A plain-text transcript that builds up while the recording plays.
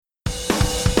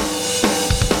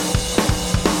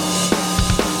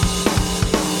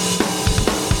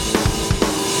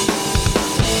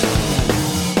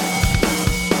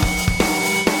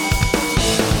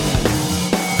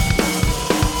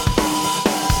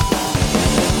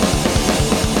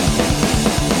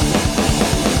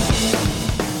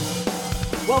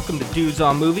welcome to Dudes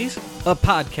on Movies, a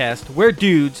podcast where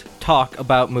dudes talk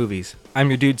about movies. I'm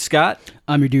your dude Scott.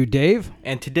 I'm your dude Dave.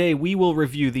 And today we will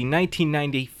review the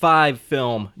 1995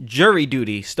 film Jury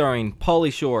Duty starring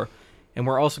Pauly Shore. And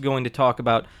we're also going to talk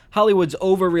about Hollywood's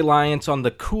over-reliance on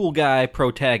the cool guy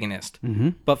protagonist.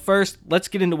 But first, let's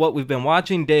get into what we've been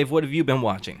watching. Dave, what have you been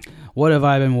watching? What have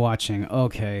I been watching?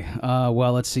 Okay.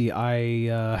 Well, let's see.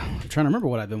 I'm trying to remember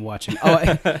what I've been watching.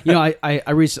 Oh, I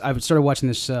started watching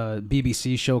this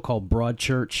BBC show called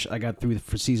Broadchurch. I got through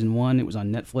for season 1. It was on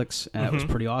Netflix, and it was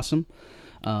pretty awesome.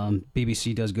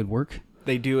 BBC does good work.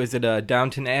 They do, is it a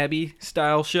Downton Abbey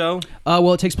style show?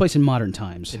 Well, it takes place in modern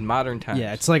times. In modern times.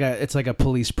 Yeah, it's like a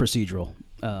police procedural.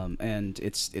 And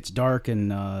it's dark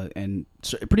and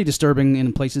pretty disturbing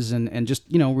in places and just,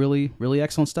 really, really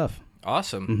excellent stuff.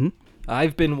 Awesome.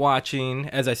 I've been watching,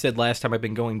 as I said last time, I've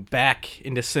been going back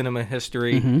into cinema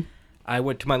history. I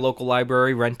went to my local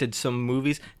library, rented some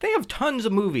movies. They have tons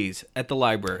of movies at the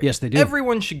library. Yes, they do.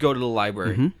 Everyone should go to the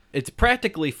library. It's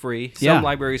practically free. Some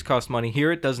libraries cost money.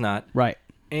 Here it does not. Right.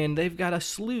 And they've got a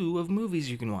slew of movies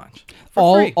you can watch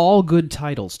for free. All good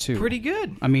titles, too. Pretty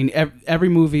good. I mean, every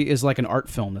movie is like an art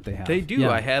film that they have. They do.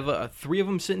 Yeah. I have 3 of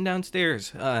them sitting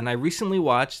downstairs. And I recently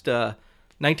watched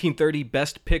 1930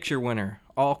 Best Picture winner,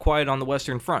 All Quiet on the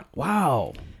Western Front.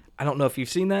 Wow. I don't know if you've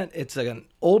seen that. It's an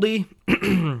oldie.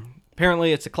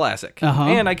 Apparently, it's a classic,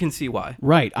 and I can see why.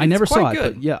 Right. I never saw it,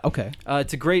 good. but yeah, okay.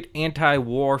 It's a great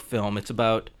anti-war film. It's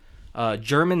about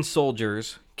German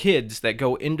soldiers, kids that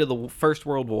go into the First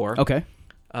World War. Okay.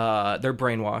 They're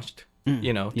brainwashed,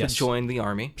 to join the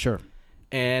army. Sure.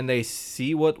 And they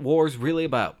see what war's really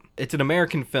about. It's an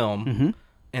American film,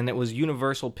 and it was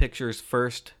Universal Pictures'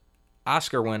 first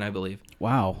Oscar win, I believe.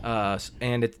 Wow.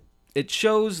 And it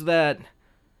shows that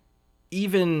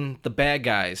even the bad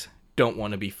guys don't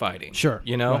want to be fighting. Sure.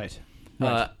 Right.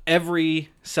 Every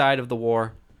side of the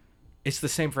war, it's the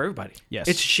same for everybody. Yes.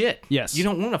 It's shit. Yes. You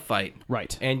don't want to fight.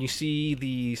 Right. And you see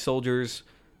the soldiers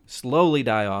slowly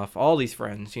die off, all these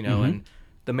friends, and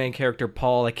the main character,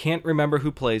 Paul, I can't remember who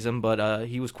plays him, but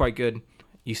he was quite good.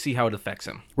 You see how it affects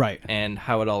him. Right. And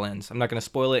how it all ends. I'm not going to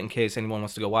spoil it in case anyone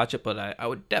wants to go watch it, but I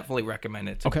would definitely recommend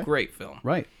it. It's a great film.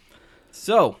 Right.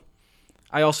 So,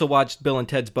 I also watched Bill and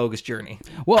Ted's Bogus Journey.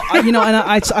 Well,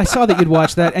 I saw that you'd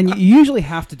watch that, and you usually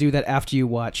have to do that after you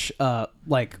watch,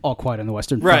 like, All Quiet on the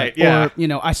Western Front. Right, yeah.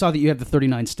 Or, I saw that you have the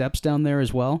 39 Steps down there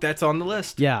as well. That's on the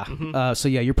list. Yeah. So,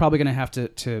 yeah, you're probably going to have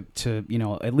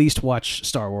to at least watch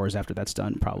Star Wars after that's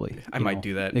done, probably. I might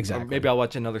do that. Exactly. Or maybe I'll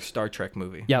watch another Star Trek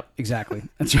movie. Yep, exactly.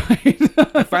 That's right.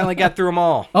 I finally got through them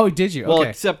all. Oh, did you? Well, okay.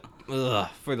 except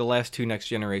for the last 2 Next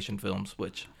Generation films,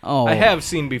 which I have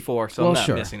seen before, so I'm not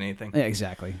missing anything. Yeah,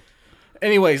 exactly.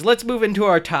 Anyways, let's move into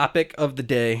our topic of the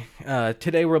day.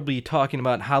 Today we'll be talking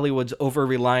about Hollywood's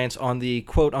over-reliance on the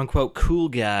quote-unquote cool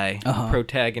guy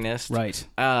protagonist. Right.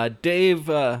 Dave,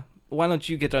 why don't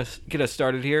you get us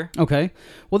started here? Okay.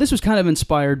 Well, this was kind of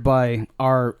inspired by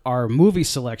our movie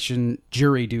selection,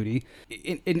 Jury Duty.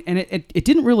 And it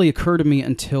didn't really occur to me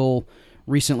until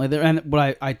recently. And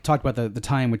what I talked about the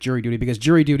time with Jury Duty, because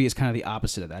Jury Duty is kind of the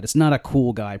opposite of that. It's not a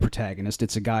cool guy protagonist.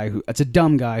 It's a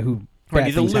dumb guy who... Right,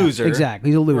 he's a loser. Exactly,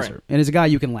 he's a loser. Right. And he's a guy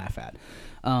you can laugh at.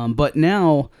 But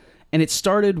now, and it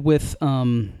started with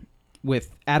Adam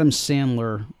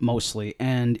Sandler mostly,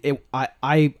 and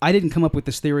I didn't come up with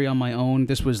this theory on my own.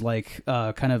 This was like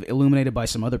kind of illuminated by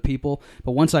some other people.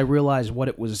 But once I realized what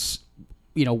it was,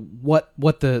 what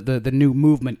the new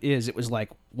movement is, it was like,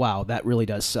 wow, that really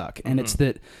does suck. And it's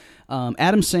that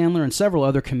Adam Sandler and several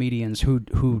other comedians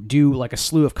who do like a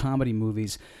slew of comedy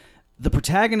movies, the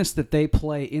protagonist that they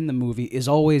play in the movie is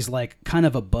always like kind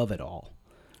of above it all.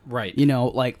 Right.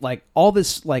 Like all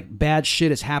this like bad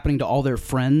shit is happening to all their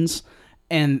friends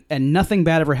and nothing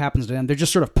bad ever happens to them. They're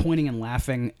just sort of pointing and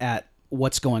laughing at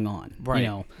what's going on.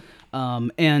 Right.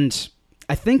 And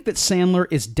I think that Sandler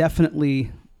is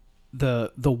definitely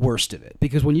the worst of it,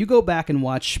 because when you go back and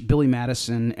watch Billy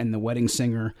Madison and The Wedding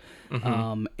Singer,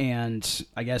 and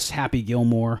I guess Happy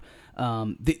Gilmore,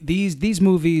 these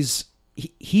movies,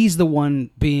 he's the one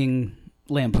being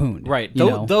lampooned. Right.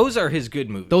 Those are his good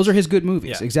movies. Those are his good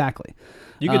movies, Yeah. exactly.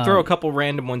 You could throw a couple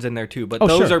random ones in there too, but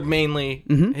those are mainly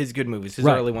his good movies, his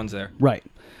early ones there. Right.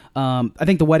 I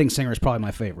think The Wedding Singer is probably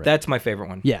my favorite. That's my favorite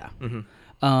one. Yeah.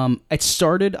 It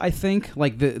started, I think,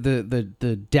 like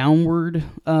the downward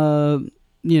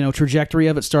trajectory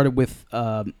of it started with,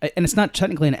 and it's not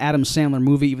technically an Adam Sandler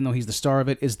movie, even though he's the star of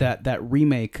it, is that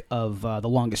remake of The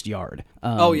Longest Yard.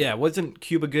 Wasn't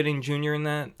Cuba Gooding Jr. in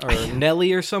that? Or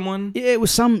Nelly or someone? It was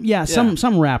some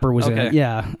rapper was in it,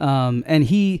 yeah. And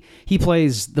he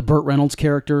plays the Burt Reynolds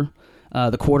character.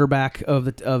 the quarterback of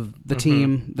the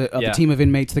team, the team of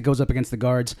inmates that goes up against the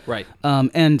guards. Right.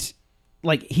 And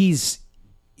like he's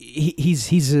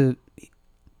a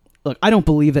look. I don't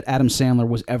believe that Adam Sandler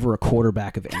was ever a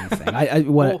quarterback of anything.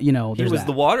 He there's was that.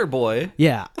 the water boy.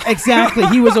 Yeah, exactly.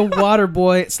 He was a water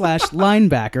boy /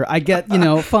 linebacker. I get,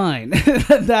 fine.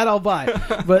 That I'll buy.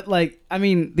 But like, I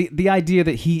mean, the idea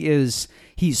that he's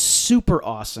super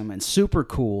awesome and super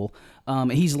cool.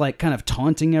 He's like kind of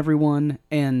taunting everyone.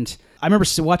 And I remember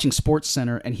watching Sports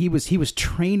Center, and he was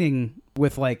training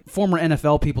with like former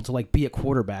NFL people to like be a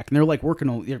quarterback, and they're like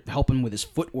they're helping with his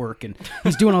footwork, and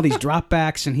he's doing all these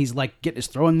dropbacks, and he's like getting his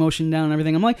throwing motion down and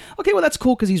everything. I'm like, okay, well that's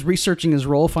cool because he's researching his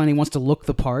role, finding he wants to look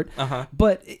the part.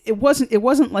 But it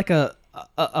wasn't like a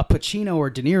Pacino or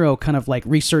De Niro kind of like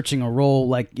researching a role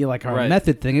like our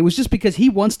method thing. It was just because he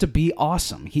wants to be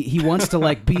awesome. He wants to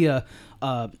like be a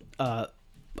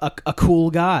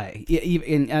cool guy,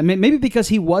 maybe because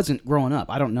he wasn't growing up.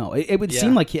 I don't know. It would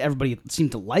seem like everybody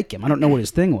seemed to like him. I don't know what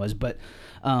his thing was, but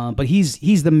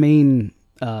he's the main.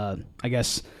 I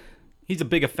guess he's a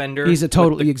big offender. He's a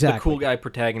the cool guy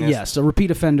protagonist. Yes, a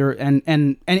repeat offender, and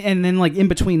then like in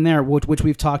between there, which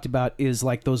we've talked about, is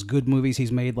like those good movies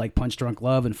he's made, like Punch Drunk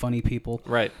Love and Funny People.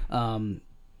 Right.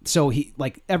 So he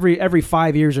like every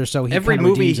 5 years or so, every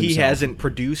movie he hasn't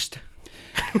produced.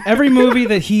 Every movie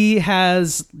that he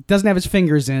doesn't have his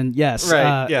fingers in, yes.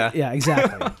 Right, yeah,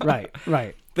 exactly.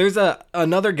 Right. There's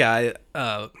another guy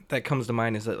that comes to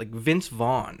mind is like Vince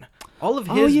Vaughn. All of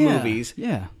his movies,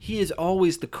 he is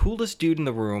always the coolest dude in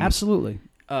the room. Absolutely.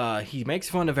 He makes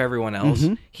fun of everyone else.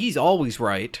 Mm-hmm. He's always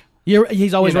right.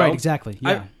 He's always right, exactly.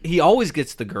 Yeah. He always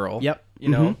gets the girl. Yep. You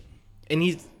know? And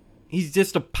he's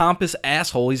just a pompous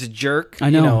asshole. He's a jerk. I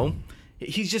know. You know?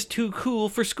 He's just too cool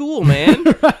for school, man.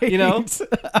 Right. You know?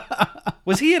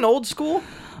 Was he in Old School?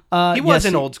 He was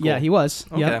in Old School. Yeah, he was.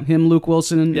 Okay. Yeah, him, Luke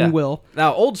Wilson, and Will.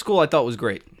 Now, Old School I thought was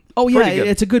great. Oh, yeah,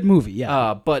 it's a good movie,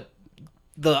 yeah. But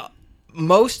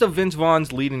most of Vince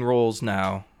Vaughn's leading roles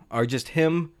now are just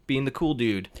him being the cool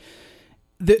dude.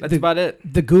 That's about it.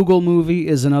 The Google movie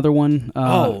is another one.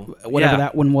 Whatever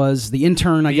that one was. The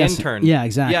Intern, I guess. The Intern. Yeah,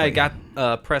 exactly. Yeah, I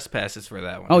got press passes for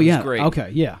that one. Oh, yeah. It was great. Okay,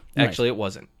 yeah. Actually, it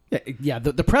wasn't. Yeah,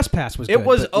 the press pass was good. It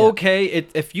was okay.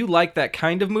 If you like that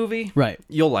kind of movie, right,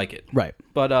 you'll like it. Right.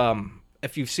 But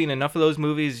if you've seen enough of those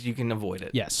movies, you can avoid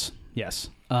it. Yes.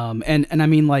 And I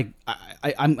mean, like,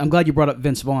 I'm glad you brought up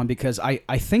Vince Vaughn, because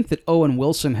I think that Owen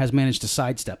Wilson has managed to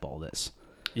sidestep all this.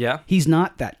 Yeah. He's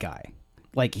not that guy.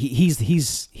 Like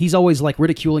he's always like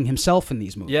ridiculing himself in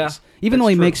these movies. Yeah. Even though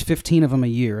he makes 15 of them a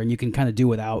year, and you can kind of do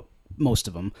without most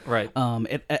of them. Right.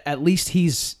 At least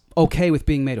he's okay with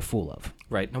being made a fool of.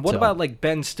 Right. Now, what about like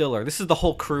Ben Stiller? This is the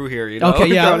whole crew here, you know? Okay,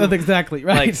 yeah, exactly,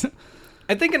 right. Like,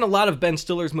 I think in a lot of Ben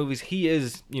Stiller's movies, he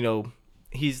is,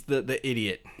 he's the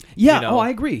idiot. Yeah, I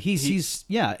agree. He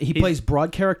plays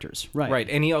broad characters, right? Right,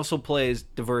 and he also plays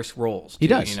diverse roles. He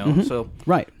does, So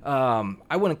right.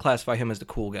 I wouldn't classify him as the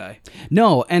cool guy.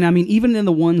 No, and I mean, even in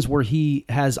the ones where he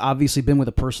has obviously been with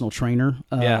a personal trainer,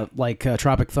 like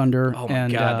Tropic Thunder. Oh my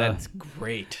god, that's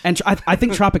great. And I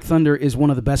think Tropic Thunder is one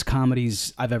of the best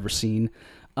comedies I've ever seen.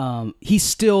 He's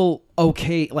still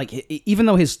okay, like even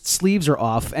though his sleeves are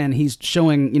off and he's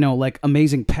showing, like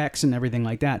amazing pecs and everything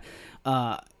like that.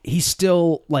 He's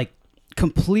still like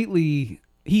completely.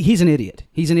 He's an idiot.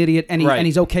 He's an idiot, and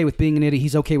he's okay with being an idiot.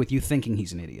 He's okay with you thinking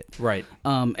he's an idiot. Right.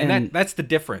 And that's the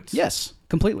difference. Yes,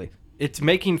 completely. It's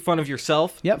making fun of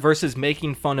yourself versus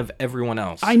making fun of everyone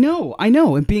else. I know,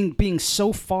 and being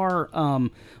so far,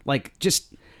 like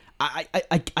just I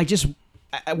just.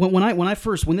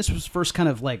 When this was first kind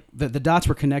of like the dots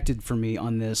were connected for me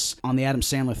on the Adam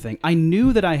Sandler thing, I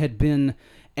knew that I had been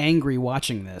angry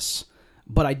watching this,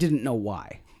 but I didn't know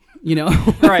why.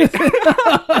 Right.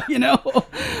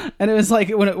 And it was like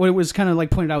when it was kind of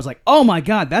like pointed out, I was like, oh my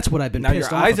god, that's what I've been pissed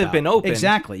off about. Your eyes have been opened.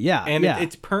 Exactly, yeah. And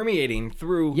it's permeating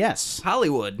through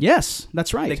Hollywood. Yes,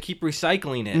 that's right. They keep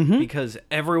recycling it because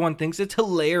everyone thinks it's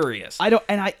hilarious.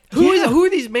 Who are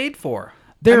these made for?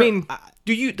 I mean,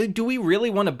 do we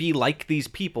really want to be like these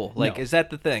people? Like, is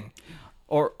that the thing?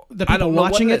 Or the people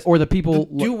watching it, or the people?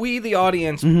 Do we, the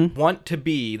audience, want to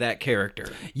be that character?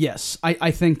 Yes,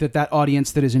 I think that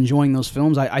audience that is enjoying those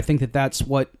films, I think that's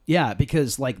what. Yeah,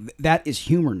 because like that is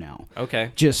humor now.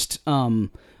 Okay. Just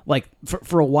like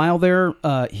for a while there,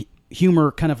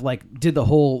 humor kind of like did the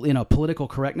whole political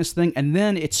correctness thing, and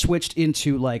then it switched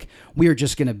into like we are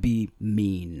just going to be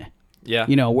mean. Yeah.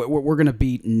 You know, we're going to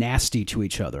be nasty to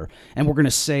each other, and we're going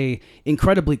to say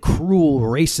incredibly cruel,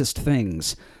 racist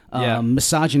things,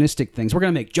 misogynistic things. We're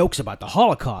going to make jokes about the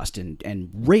Holocaust and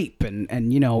rape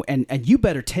and you know, and you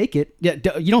better take it. Yeah,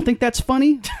 you don't think that's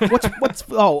funny?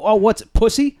 What's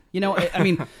pussy? You know, I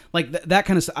mean, like that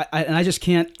kind of stuff. I just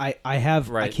can't.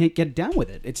 I can't get down with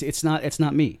it. It's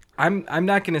not me. I'm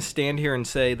not going to stand here and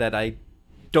say that I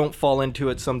don't fall into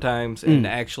it sometimes and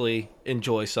actually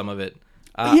enjoy some of it.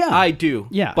 I do.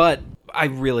 Yeah. But I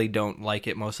really don't like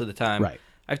it most of the time. Right.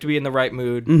 I have to be in the right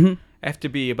mood. Mm-hmm. I have to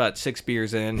be about 6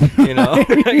 beers in, you know.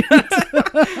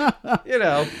 You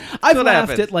know. I've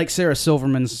laughed at like Sarah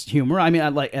Silverman's humor. I mean, I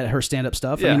like at her stand-up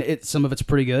stuff. Yeah. I mean, some of it's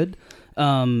pretty good.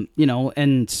 You know,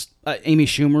 and Amy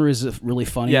Schumer is a really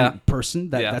funny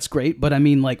person. That's great. But I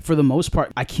mean, like for the most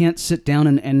part, I can't sit down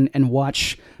and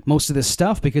watch most of this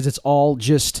stuff because it's all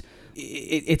just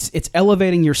it's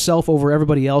elevating yourself over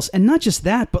everybody else, and not just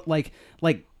that, but like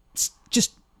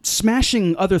just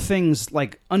smashing other things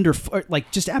like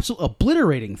just absolutely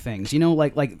obliterating things, you know,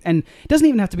 like and it doesn't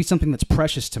even have to be something that's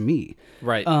precious to me.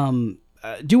 Right.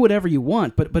 Do whatever you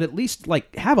want, but at least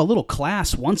like have a little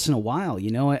class once in a while,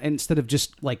 you know, instead of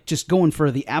just going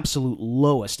for the absolute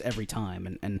lowest every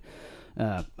time.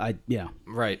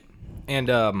 Right.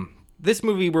 And this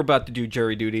movie we're about to do,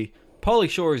 Jury Duty. Pauly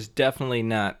Shore is definitely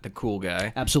not the cool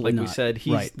guy. Absolutely not. Like we said,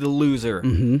 he's right. the loser.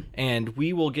 Mm-hmm. And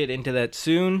we will get into that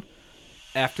soon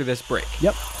after this break.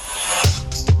 Yep.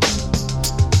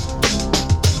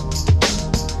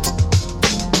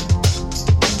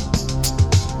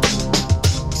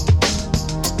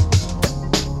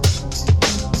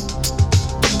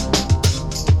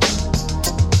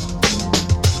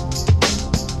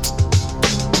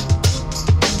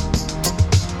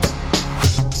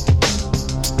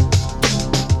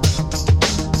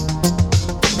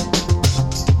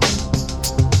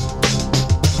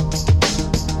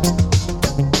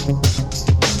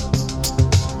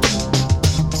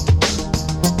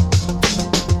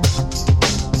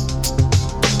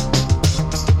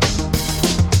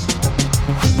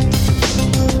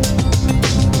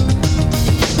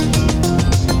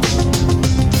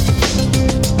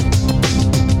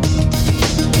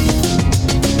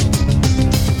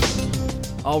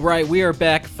 All right, we are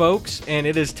back, folks, and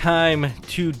it is time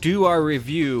to do our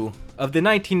review of the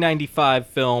 1995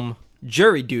 film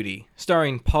Jury Duty,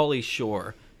 starring Pauly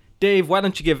Shore. Dave, why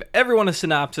don't you give everyone a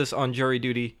synopsis on Jury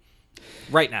Duty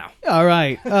right now? All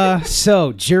right.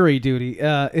 So Jury Duty,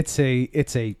 it's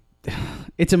a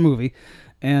movie,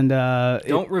 and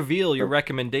don't reveal your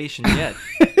recommendation yet.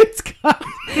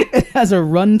 It has a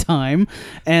runtime,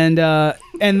 and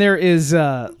there is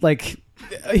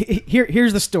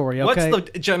here's the story. Okay,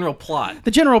 what's the general plot?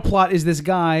 The general plot is this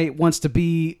guy wants to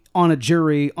be on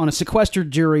a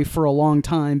sequestered jury for a long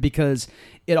time because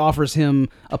it offers him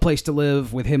a place to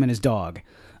live with him and his dog.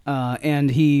 And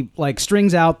he like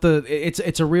strings out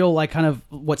it's a real like kind of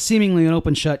what seemingly an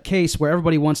open shut case where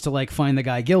everybody wants to like find the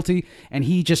guy guilty, and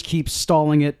he just keeps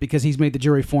stalling it because he's made the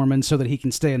jury foreman so that he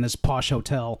can stay in this posh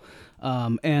hotel.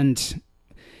 And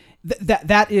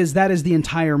that is the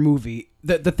entire movie.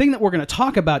 The thing that we're going to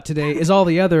talk about today is all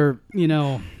the other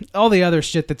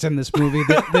shit that's in this movie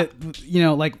that you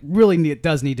know, like really it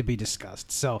does need to be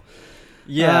discussed. So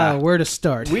yeah, where to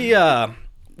start? We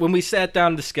when we sat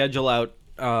down to schedule out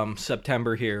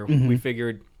September here, we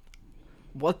figured,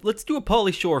 let's do a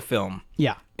Pauly Shore film.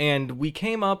 Yeah. And we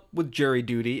came up with Jury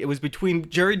Duty. It was between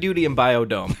Jury Duty and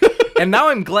Biodome. And now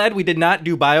I'm glad we did not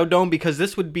do Biodome, because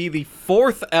this would be the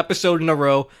 4th episode in a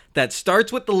row that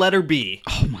starts with the letter B.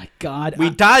 Oh my God. We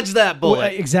dodged that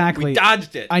bullet. Exactly. We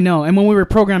dodged it. I know. And when we were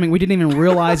programming, we didn't even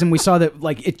realize, and we saw that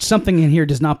like something in here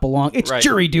does not belong. It's right.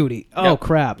 Jury Duty. Oh,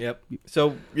 crap. Yep.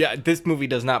 So, yeah, this movie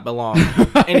does not belong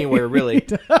anywhere, really.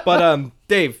 But,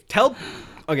 Dave,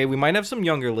 okay, we might have some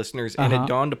younger listeners, and it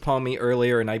dawned upon me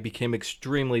earlier, and I became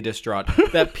extremely distraught,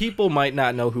 that people might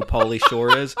not know who Pauly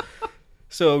Shore is.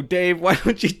 So, Dave, why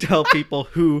don't you tell people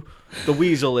who the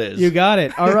Weasel is? You got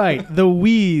it. All right, the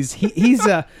Wheeze. He's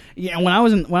when I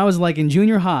was like in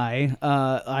junior high,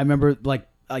 I remember like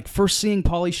first seeing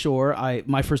Pauly Shore.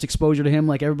 My first exposure to him,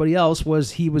 like everybody else,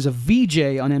 was he was a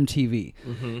VJ on MTV,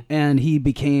 and he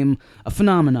became a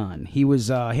phenomenon. He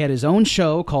had his own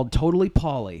show called Totally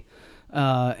Pauly.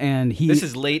 And this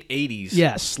is late 80s.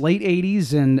 Yes, late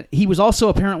 80s, and he was also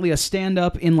apparently a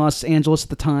stand-up in Los Angeles at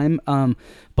the time.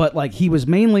 But like he was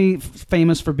mainly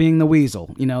famous for being the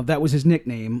Weasel. You know, that was his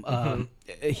nickname.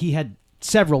 He had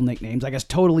several nicknames. I guess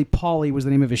Totally Pauly was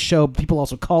the name of his show. People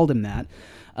also called him that.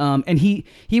 And he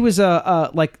was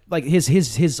like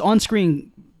his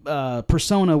on-screen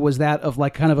persona was that of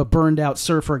like kind of a burned out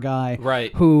surfer guy,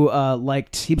 Right. Who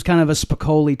he was kind of a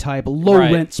Spicoli type, low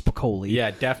rent Spicoli.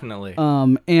 Yeah, definitely.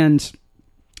 And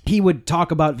he would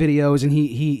talk about videos, and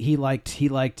he liked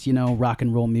rock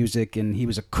and roll music, and he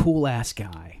was a cool ass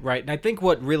guy. Right, and I think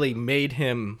what really made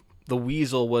him the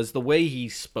Weasel was the way he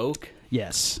spoke.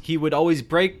 Yes. He would always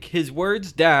break his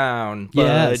words down,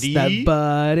 Yes, buddy. that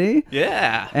buddy.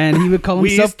 Yeah. And he would call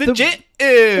himself the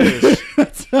Jitters.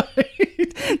 That's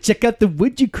right. Check out the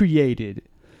wood you created.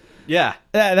 Yeah.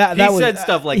 He said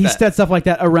stuff like he that. He said stuff like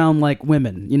that around like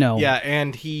women, Yeah,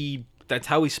 and that's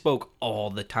how he spoke all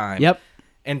the time. Yep.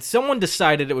 And someone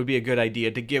decided it would be a good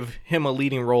idea to give him a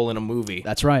leading role in a movie.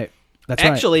 That's right.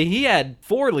 Actually, he had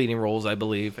 4 leading roles, I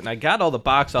believe, and I got all the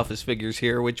box office figures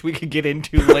here, which we could get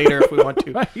into later if we want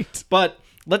to. Right. But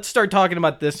let's start talking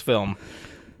about this film.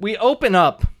 We open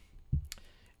up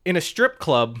in a strip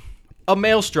club, a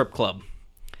male strip club.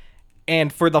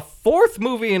 And for the 4th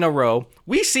movie in a row,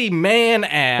 we see man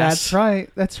ass.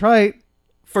 That's right.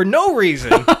 For no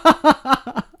reason.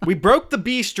 We broke the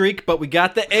B streak, but we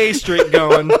got the A streak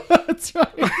going. That's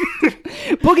right.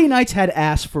 Boogie Nights had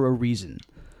ass for a reason.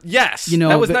 Yes,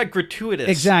 that was not gratuitous.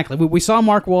 Exactly. We saw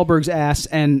Mark Wahlberg's ass,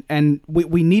 and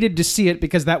we needed to see it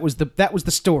because that was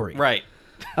the story. Right.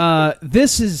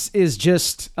 This is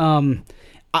just maybe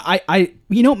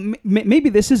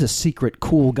this is a secret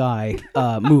cool guy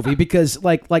movie because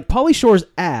like Pauly Shore's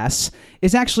ass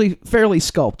is actually fairly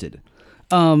sculpted.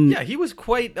 Yeah, he was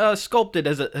quite sculpted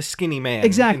as a skinny man.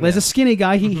 Exactly, as a skinny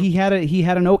guy, he had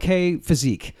an okay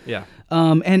physique. Yeah.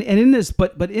 And in this,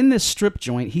 but in this strip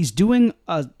joint, he's doing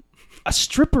a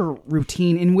stripper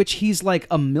routine in which he's like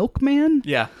a milkman.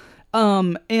 Yeah.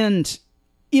 And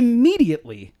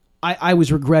immediately I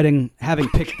was regretting having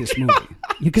picked this movie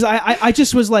because I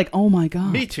just was like, oh my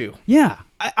god. Me too. Yeah,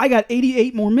 I got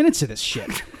 88 more minutes of this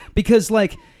shit because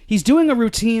like he's doing a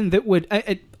routine that would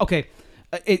okay.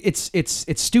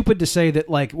 It's stupid to say that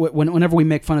like whenever we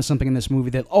make fun of something in this movie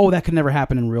that that could never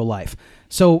happen in real life.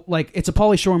 So like it's a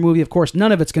Pauly Shore movie, of course,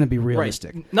 none of it's going to be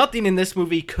realistic. Right. Nothing in this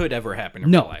movie could ever happen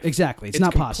in real life. No, exactly. It's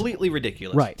not possible. Completely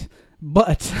ridiculous. Right.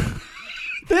 But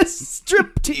this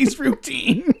striptease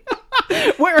routine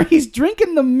where he's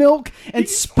drinking the milk and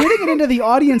spitting it into the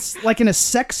audience like in a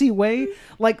sexy way,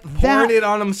 like that. Pouring it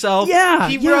on himself. Yeah,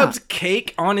 He rubs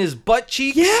cake on his butt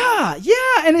cheeks. Yeah,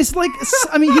 and it's like,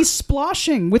 I mean, he's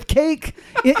sploshing with cake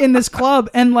in this club,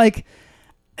 and like,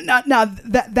 now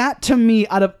that to me,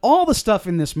 out of all the stuff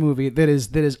in this movie that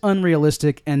is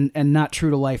unrealistic and not true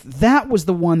to life, that was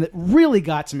the one that really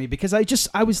got to me because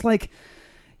I was like,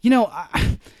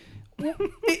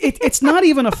 it's not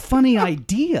even a funny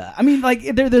idea. I mean,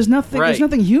 like there's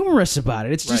nothing humorous about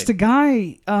it. It's just a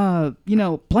guy,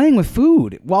 playing with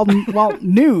food while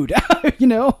nude.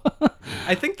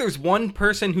 I think there's one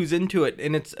person who's into it,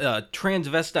 and it's a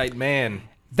transvestite man.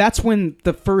 That's when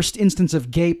the first instance of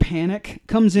gay panic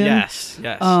comes in. Yes.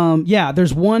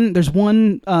 There's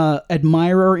one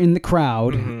admirer in the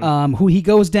crowd who he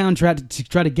goes down to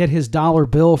try to get his dollar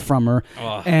bill from her,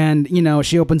 and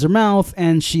she opens her mouth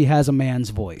and she has a man's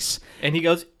voice, and he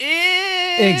goes, ew!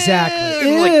 Exactly,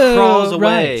 and like crawls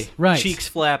away, right, cheeks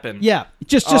flapping. Yeah,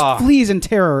 just flees in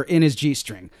terror in his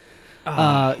G-string.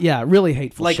 Really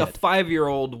hateful. Like shit. a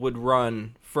 5-year-old would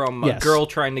run from a girl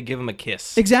trying to give him a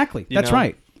kiss. Exactly. That's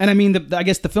right. And I mean, I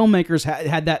guess the filmmakers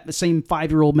had that same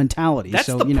 5-year-old mentality. That's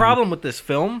the problem with this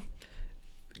film.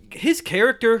 His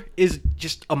character is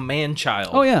just a man-child.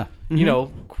 Oh, yeah.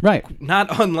 Mm-hmm. Right.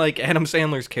 Not unlike Adam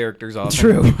Sandler's characters often.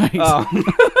 True, right.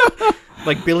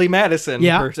 Like Billy Madison,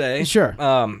 per se. Sure.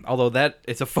 Although that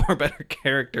is a far better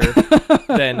character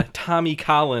than Tommy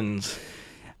Collins,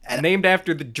 named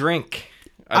after the drink,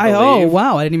 I believe. Oh,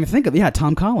 wow. I didn't even think of it. Yeah,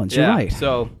 Tom Collins. You're right.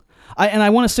 So... I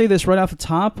want to say this right off the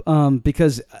top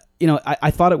because, I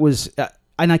thought it was,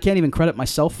 and I can't even credit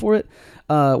myself for it.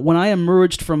 When I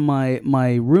emerged from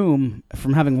my room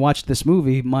from having watched this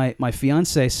movie, my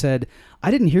fiance said,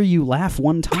 "I didn't hear you laugh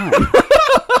one time."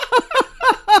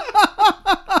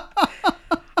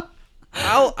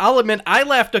 I'll admit I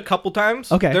laughed a couple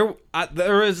times. Okay.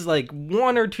 There was like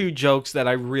 1 or 2 jokes that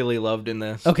I really loved in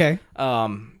this. Okay.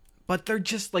 But they're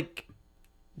just like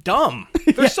dumb.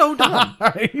 They're so dumb.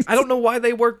 Right. I don't know why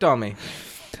they worked on me.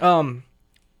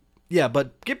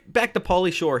 But get back to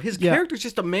Pauly Shore. His character's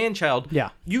just a man-child. Yeah.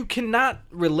 You cannot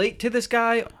relate to this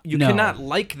guy. You No. cannot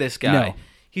like this guy. No.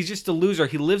 He's just a loser.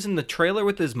 He lives in the trailer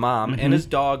with his mom and his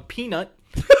dog, Peanut,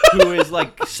 who is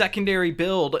like secondary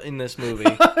build in this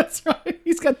movie. That's right.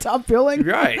 He's got top billing.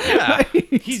 Right, yeah.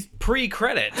 Right. He's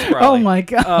pre-credits, probably. Oh, my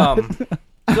God.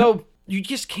 So you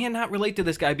just cannot relate to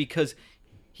this guy because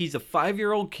He's a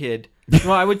 5-year-old kid.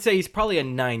 Well, I would say he's probably a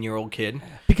 9-year-old kid.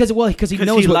 Because he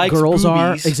knows what likes girls are.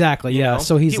 boobies, Exactly, yeah. you know?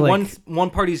 So he's like... One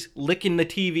part he's licking the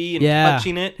TV and Yeah,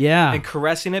 touching it yeah. and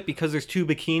caressing it because there's 2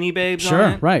 bikini babes Sure,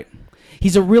 on it. right.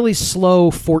 He's a really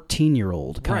slow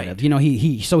 14-year-old, kind Right. of. You know,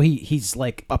 he's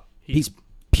like... he's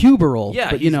puberal, Yeah,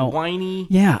 but, he's you know... whiny.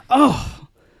 Yeah. Oh.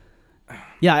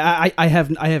 Yeah,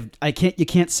 I can't. You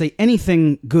can't say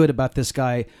anything good about this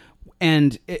guy,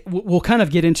 and we'll kind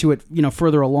of get into it, you know,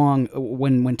 further along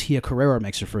when Tia Carrera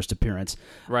makes her first appearance,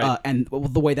 Right? And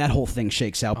the way that whole thing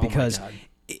shakes out, my because God.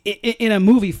 In a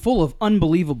movie full of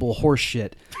unbelievable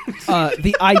horseshit,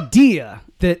 the idea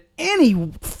that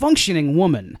any functioning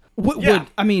woman would,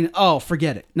 I mean,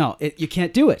 forget it. No, you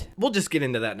can't do it. We'll just get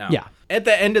into that now. Yeah. At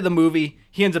the end of the movie,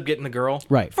 he ends up getting the girl.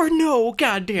 Right. For no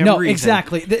goddamn No, reason.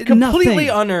 exactly. Completely Nothing.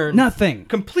 unearned. Nothing.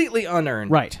 Completely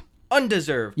unearned. Right.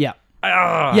 Undeserved. Yeah.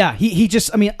 Ugh. Yeah, he just,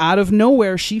 I mean, out of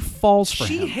nowhere, she falls for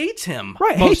him. She hates him.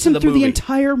 Right, most hates of him the through the movie.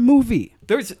 entire movie.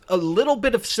 There's a little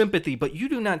bit of sympathy, but you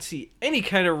do not see any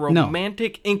kind of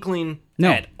romantic inkling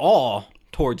at all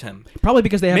towards him. Probably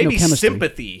because they have Maybe no chemistry.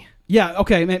 sympathy. Yeah,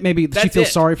 okay, maybe she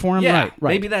feels sorry for him. Yeah,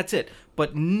 Right. maybe that's it.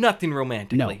 But nothing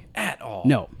romantically at all.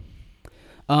 No.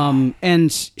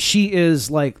 And she is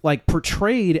like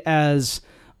portrayed as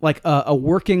like a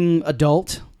working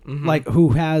adult, like who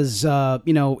has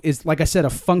is, like I said, a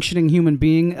functioning human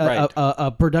being, Right.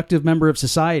 a productive member of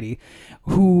society,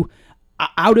 who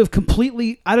out of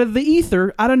the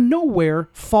ether, out of nowhere,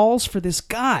 falls for this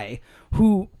guy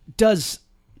who does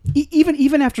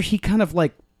even after he kind of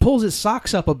like pulls his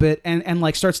socks up a bit and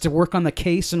like starts to work on the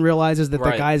case and realizes that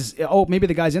Right. maybe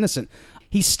the guy's innocent.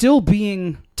 He's still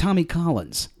being Tommy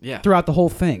Collins throughout the whole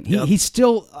thing. He's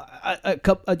still a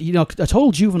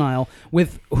total juvenile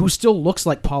who still looks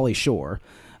like Pauly Shore,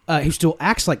 who still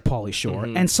acts like Pauly Shore,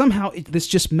 and somehow this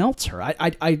just melts her.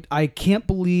 I can't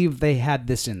believe they had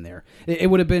this in there. It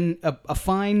would have been a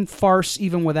fine farce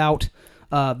even without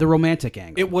the romantic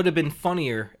angle. It would have been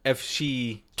funnier if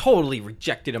she totally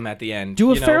rejected him at the end.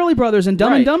 Do a Farrelly Brothers and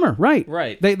Dumb and Dumber, right?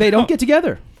 Right. They don't get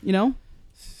together, you know.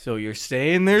 So you're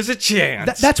saying there's a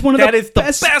chance? That's one of the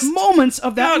best moments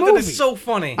of that movie. That is so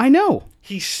funny. I know.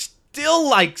 He still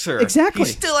likes her. Exactly.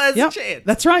 He still has a chance.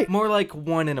 That's right. More like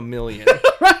 1 in a million.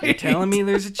 Right. You're telling me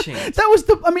there's a chance.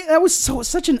 That was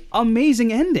such an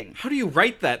amazing ending. How do you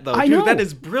write that though? I Dude, know. that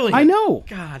is brilliant. I know.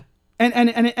 God. And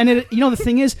it, you know, the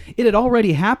thing is, it had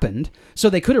already happened, so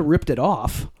they could have ripped it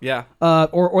off. Yeah.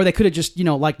 Or they could have just, you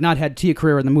know, like not had Tia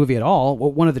Carrera in the movie at all.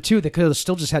 Well, one of the two. They could have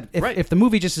still just had. If the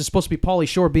movie just is supposed to be Pauly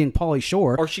Shore being Pauly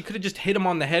Shore, Or she could have just hit him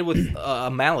on the head with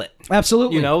a mallet.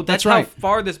 absolutely. You know, that's right. how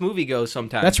far this movie goes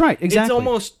sometimes. That's right, exactly. It's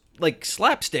almost like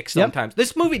slapstick sometimes.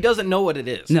 This movie doesn't know what it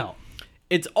is. No.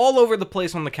 It's all over the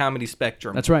place on the comedy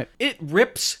spectrum. That's right. It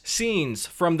rips scenes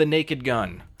from The Naked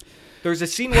Gun. There's a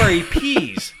scene where he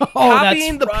pees. That's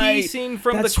Copying the pee right. scene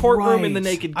from That's the courtroom in The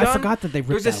right. Naked Gun. I forgot that they ripped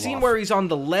There's a that scene off. where he's on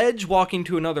the ledge walking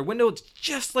to another window. It's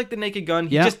just like The Naked Gun.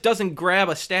 He Yeah. just doesn't grab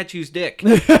a statue's dick.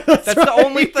 That's the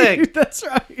only thing. That's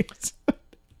right.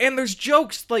 And there's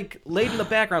jokes like laid in the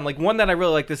background. Like one that I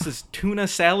really like. This is tuna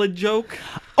salad joke.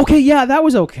 Okay, yeah, that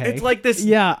was okay. It's like this.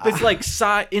 Yeah. This like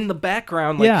in the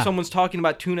background, like Yeah. someone's talking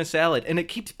about tuna salad, and it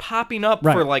keeps popping up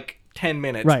Right. for like 10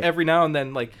 minutes Right. every now and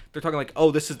then. Like they're talking like,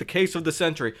 "Oh, this is the case of the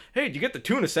century." Hey, did you get the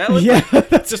tuna salad? Yeah,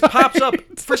 Like, it just pops up.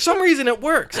 For some reason, it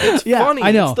works. It's Yeah, funny.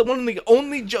 I know. It's one of the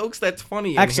only jokes that's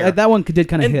funny. Actually, in here. that one did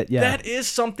kind of And hit. Yeah. that is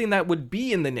something that would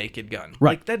be in The Naked Gun.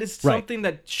 Right. Like that is Right. something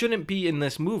that shouldn't be in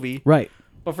this movie. right.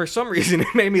 But for some reason, it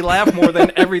made me laugh more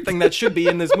than everything that should be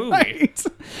in this movie. Right.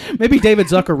 Maybe David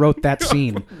Zucker wrote that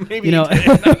scene. Maybe you know, he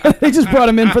did. they just brought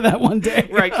him in for that one day.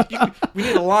 Right. We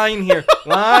need a line here.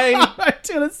 Line.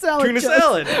 Tuna salad. Tuna jokes.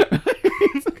 salad.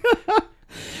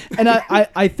 And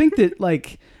I think that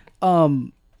like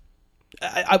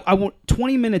I want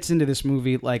 20 minutes into this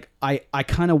movie, like I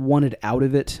kind of wanted out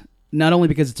of it, not only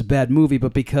because it's a bad movie,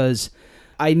 but because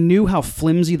I knew how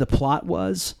flimsy the plot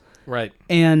was, Right.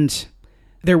 and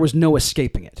there was no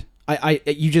escaping it.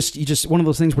 You just one of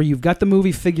those things where you've got the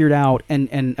movie figured out, and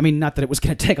I mean, not that it was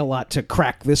going to take a lot to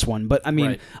crack this one, but I mean,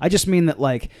 Right. I just mean that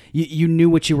like you knew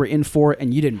what you were in for,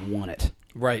 and you didn't want it.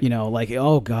 Right. You know, like,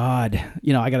 oh God,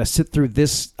 you know, I got to sit through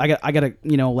this. I got to,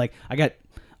 you know, like I got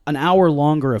an hour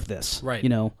longer of this. Right. You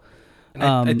know, And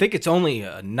I think it's only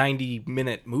a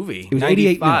 90-minute movie. It was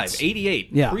 88 95, minutes. 88.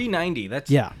 Yeah. Pre-90.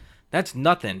 That's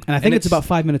nothing. and I think it's about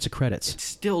 5 minutes of credits. It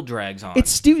still drags on. It's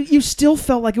still, you still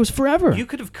felt like it was forever. You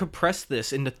could have compressed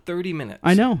this into 30 minutes.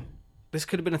 I know. This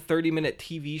could have been a 30-minute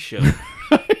TV show.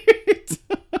 I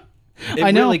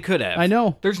It know. really could have. I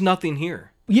know. There's nothing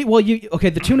here. Okay,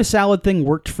 the tuna salad thing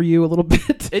worked for you a little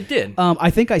bit. It did. I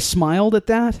think I smiled at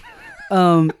that.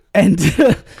 And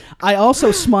I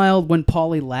also smiled when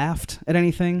Paulie laughed at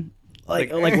anything.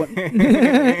 Like what,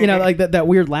 like that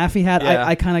weird laugh he had. Yeah.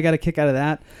 I kind of got a kick out of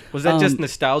that. Was that just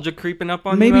nostalgia creeping up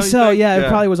on you? Maybe you so. think? Yeah, it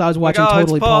probably was. I was watching Like,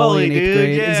 Totally it's Paulie in 8th dude,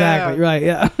 grade. yeah. Exactly. Right.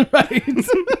 Yeah. Right.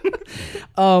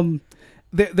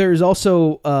 There's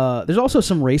also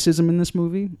some racism in this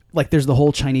movie. Like there's the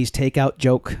whole Chinese takeout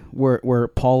joke where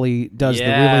Paulie does the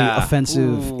really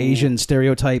offensive Asian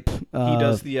stereotype. He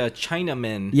does the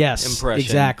Chinaman impression.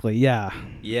 Exactly. Yeah.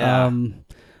 Yeah.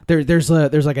 There's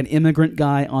like an immigrant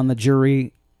guy on the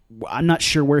jury. I'm not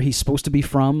sure where he's supposed to be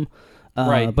from,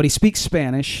 right? But he speaks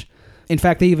Spanish. In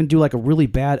fact, they even do like a really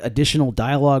bad additional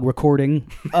dialogue recording.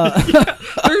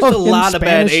 There's a lot of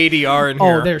bad ADR in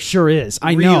here. Oh, there sure is.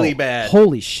 I really know. Really bad.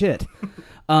 Holy shit.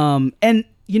 And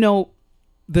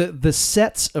the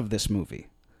sets of this movie,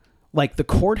 like the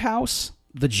courthouse,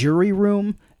 the jury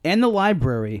room, and the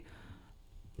library,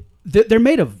 they're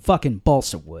made of fucking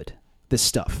balsa wood. This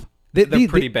stuff. They're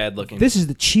pretty bad looking. This is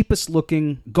the cheapest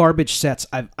looking garbage sets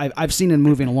I've seen in a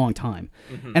movie in a long time.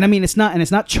 Mm-hmm. And I mean, it's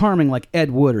not charming like Ed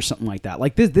Wood or something like that.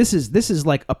 Like this is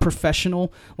like a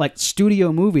professional like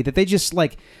studio movie that they just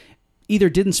like either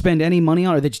didn't spend any money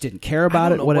on or they just didn't care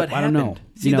about it. I don't know.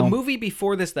 See, the movie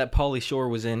before this that Pauly Shore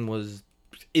was in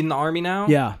the Army Now.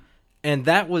 Yeah. And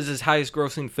that was his highest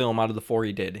grossing film out of the 4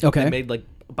 he did. Okay. It made like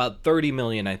about $30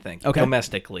 million, I think,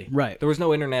 domestically. Right. There was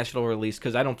no international release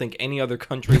because I don't think any other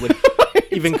country would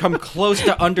even come close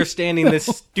to understanding this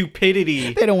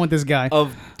stupidity. They don't want this guy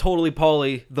of Totally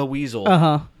Pauly the Weasel.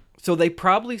 Uh-huh. So they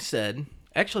probably said,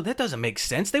 actually, that doesn't make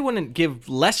sense. They wouldn't give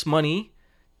less money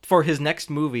for his next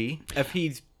movie if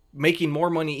he's making more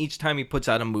money each time he puts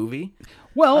out a movie.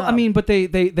 Well, I mean, but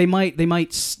they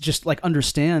might just like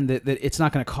understand that it's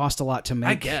not going to cost a lot to make.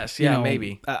 I guess, yeah,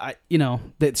 maybe.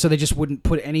 So they just wouldn't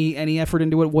put any effort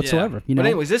into it whatsoever. Yeah. But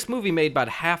anyways, this movie made about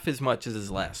half as much as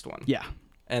his last one. Yeah.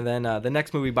 And then the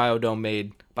next movie, Biodome,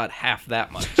 made about half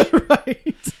that much.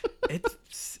 Right.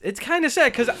 It's kind of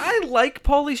sad because I like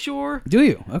Pauly Shore. Do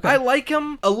you? Okay. I like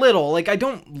him a little. Like, I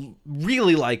don't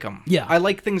really like him. Yeah. I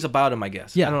like things about him, I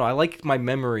guess. Yeah. I don't know. I like my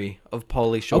memory of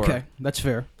Pauly Shore. Okay, that's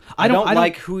fair. I don't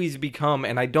like who he's become,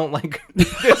 and I don't like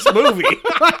this movie.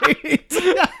 Right.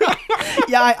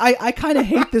 Yeah, I kind of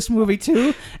hate this movie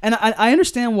too, and I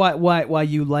understand why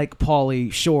you like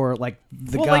Pauly Shore, like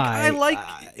the guy. Like I like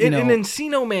in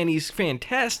Encino Man, he's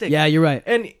fantastic. Yeah, you're right.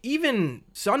 And even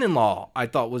Son-in-Law, I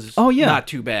thought was not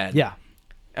too bad. Yeah.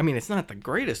 I mean, it's not the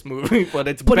greatest movie, but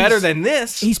it's better than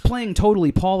this. He's playing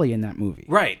Totally Pauly in that movie.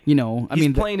 Right.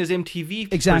 He's playing his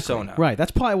MTV persona. Right.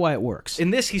 That's probably why it works.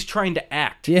 In this, he's trying to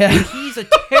act. Yeah. And he's a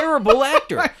terrible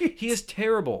actor. Right. He is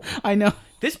terrible. I know.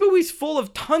 This movie's full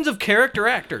of tons of character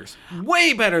actors.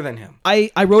 Way better than him.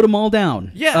 I wrote them all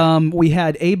down. Yeah. We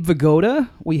had Abe Vigoda.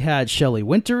 We had Shelley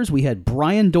Winters. We had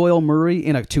Brian Doyle Murray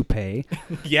in a toupee.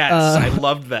 Yes, I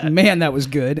loved that. Man, that was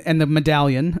good. And the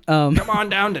medallion. Come on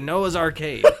down to Noah's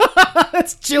Arcade.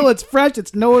 That's chill. It's fresh.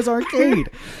 It's Noah's Arcade.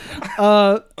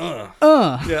 Yeah.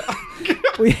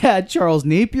 We had Charles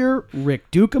Napier,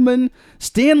 Rick Dukeman,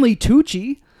 Stanley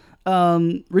Tucci,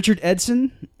 Richard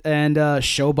Edson, and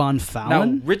Shobhan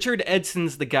Fallon. Now, Richard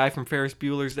Edson's the guy from Ferris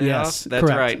Bueller's Day Yes, Off. That's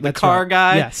correct. right. The That's car right.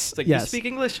 guy. Yes, It's like, yes. You speak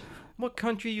English? What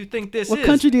country you think this is? What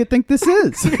country do you think this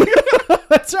is?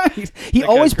 That's right. He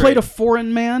always played a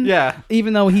foreign man. Yeah.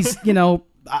 Even though he's,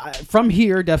 from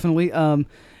here, definitely.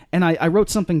 And I wrote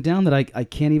something down that I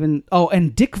can't even... Oh,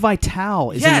 and Dick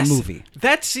Vitale is in the movie.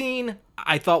 That scene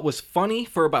I thought was funny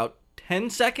for about 10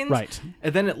 seconds. Right.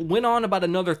 And then it went on about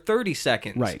another 30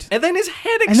 seconds. Right. And then his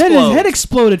head And exploded. then his head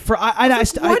exploded for...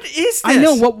 What is this? I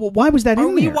know. Why was that Are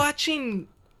in we there? watching...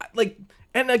 Like...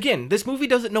 And again, this movie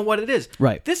doesn't know what it is.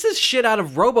 Right. This is shit out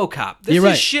of RoboCop. This You're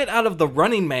is right. shit out of The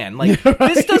Running Man. Like,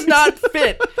 this does not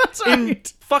fit in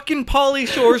fucking Pauly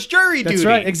Shore's Jury Duty. That's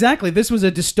right. Exactly. This was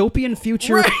a dystopian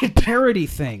future parody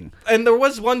thing. And there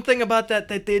was one thing about that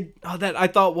that I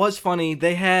thought was funny.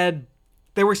 They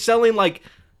were selling like,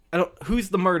 who's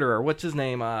the murderer? What's his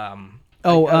name? I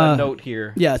got a note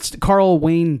here. Yeah, it's Carl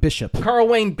Wayne Bishop. Carl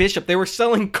Wayne Bishop. They were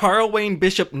selling Carl Wayne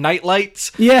Bishop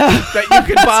nightlights. Yeah. That you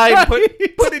could buy and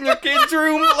put in your kid's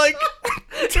room. Like,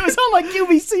 it was on like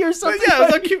UBC or something.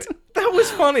 Yeah, it was that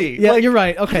was funny. Yeah, like, you're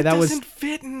right. Okay, that doesn't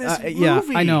fit in this movie. Yeah,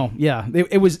 I know. Yeah,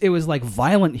 it was like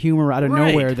violent humor out of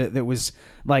nowhere that was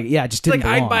like, yeah, just didn't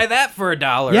belong. I'd buy that for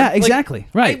 $1. Yeah, exactly.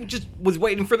 Right. I just was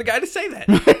waiting for the guy to say that.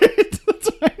 That's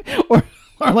right.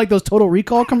 Or like those Total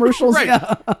Recall commercials. Right.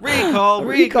 Yeah.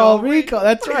 Recall.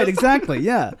 That's right. Exactly.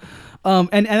 Yeah.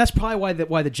 And that's probably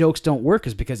why the jokes don't work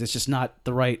is because it's just not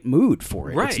the right mood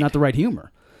for it. Right. It's not the right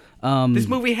humor. This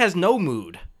movie has no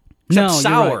mood. No, Except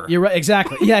sour. You're right.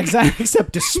 Exactly. Yeah, exactly.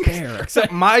 Except despair.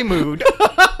 Except my mood.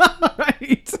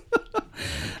 Right.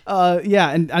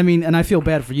 Yeah, and I mean, and I feel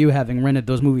bad for you having rented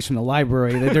those movies from the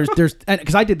library. There's,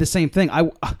 because I did the same thing. I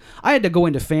had to go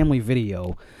into Family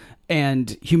Video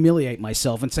and humiliate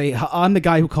myself and say, I'm the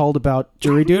guy who called about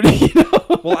jury duty. You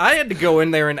know? Well, I had to go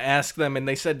in there and ask them, and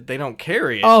they said they don't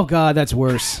carry it. Oh God, that's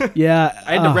worse. Yeah,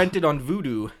 I had to rent it on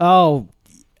Vudu. Oh,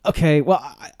 okay.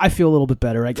 Well, I feel a little bit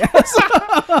better, I guess.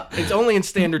 It's only in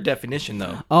standard definition,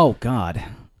 though. Oh God.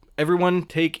 Everyone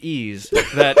take ease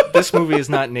that this movie is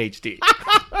not in HD.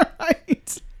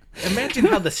 Right. Imagine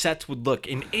how the sets would look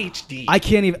in HD. I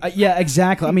can't even. Yeah,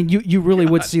 exactly. I mean, you really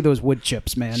would see those wood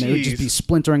chips, man. They would just be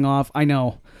splintering off. I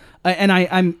know. And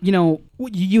I'm, you know,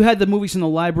 you had the movies in the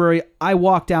library. I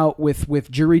walked out with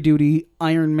Jury Duty,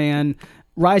 Iron Man,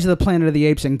 Rise of the Planet of the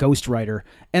Apes, and Ghost Rider,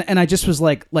 and I just was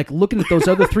like looking at those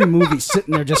other t's movies,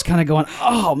 sitting there, just kind of going,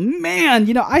 "Oh man,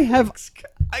 you know, I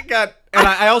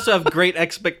also have great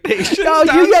expectations. Oh,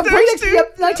 you have great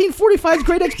 1945's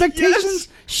Great Expectations. Yes.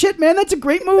 Shit, man, that's a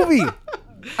great movie.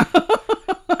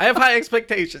 I have high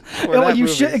expectations. For Oh, that you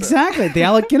movie, should so. exactly the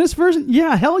Alec Guinness version.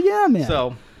 Yeah, hell yeah, man.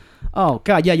 So, oh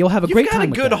god, yeah, you'll have a you've great got time.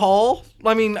 a with good that. haul.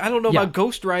 I mean, I don't know Yeah. about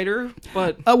Ghost Rider,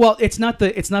 but Well, it's not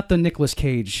the Nicolas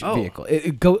Cage vehicle.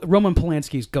 Roman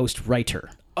Polanski's Ghost Writer.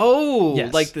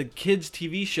 Yes. like the kids'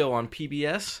 TV show on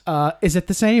PBS. Is it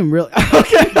the same? Really?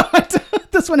 Okay.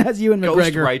 This one has you and Ghost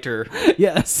McGregor. Writer.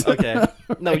 Yes. Okay.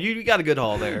 No, you got a good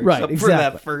haul there. Right, except exactly. for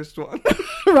that first one.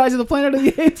 Rise of the Planet of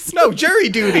the Apes. No, Jury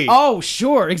Duty. Oh,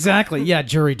 sure, exactly. Yeah,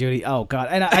 Jury Duty. Oh God,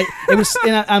 and it was,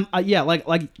 and yeah,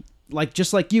 like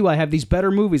just like you, I have these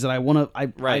better movies that I want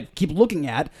to, I keep looking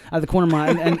at out of the corner of my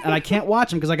eye, and I can't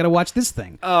watch them because I got to watch this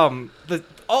thing.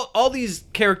 All these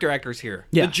character actors here,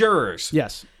 Yeah. the jurors,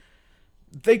 Yes.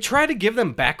 they try to give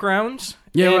them backgrounds,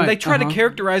 Yeah, and right. they try to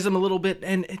characterize them a little bit,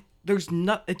 and it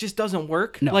just doesn't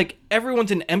work. No. Like,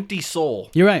 everyone's an empty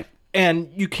soul, You're right. and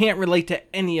you can't relate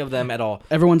to any of them at all.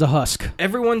 Everyone's a husk.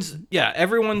 Everyone's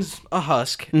a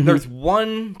husk. Mm-hmm. There's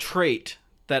one trait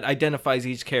that identifies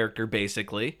each character,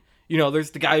 basically. You know,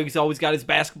 there's the guy who's always got his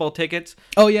basketball tickets.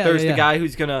 Oh, yeah, There's yeah, the yeah. guy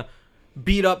who's gonna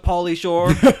beat up Pauly Shore.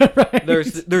 Right.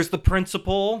 There's the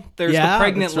principal. There's Yeah, the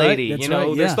pregnant that's right, lady. that's You know,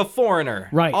 right, there's yeah. the foreigner.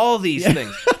 Right. All these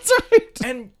things. That's right.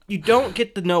 And you don't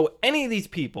get to know any of these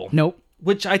people. Nope.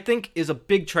 Which I think is a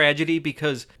big tragedy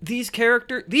because these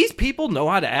people know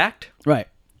how to act. Right.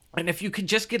 And if you could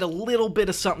just get a little bit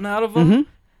of something out of them,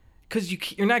 because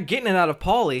you're not getting it out of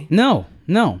Pauly. No.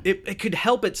 It could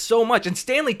help it so much. And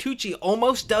Stanley Tucci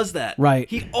almost does that. Right.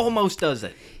 He almost does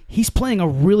it. He's playing a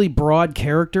really broad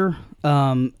character.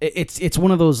 It's one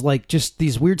of those, like, just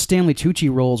these weird Stanley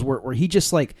Tucci roles where he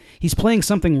just, like, he's playing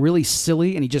something really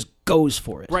silly and he just goes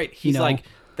for it. Right. He's like,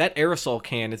 that aerosol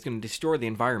can is going to destroy the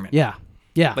environment. Yeah.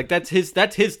 Yeah. Like, that's his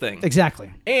thing.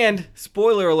 Exactly. And,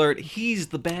 spoiler alert, he's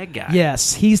the bad guy.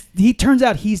 Yes. He turns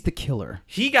out he's the killer.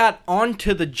 He got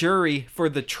onto the jury for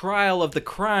the trial of the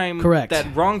crime Correct.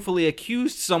 that wrongfully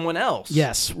accused someone else.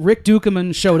 Yes. Rick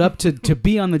Dukeman showed up to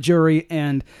be on the jury,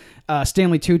 and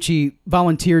Stanley Tucci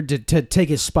volunteered to take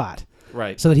his spot.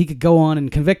 Right. So that he could go on and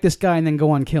convict this guy and then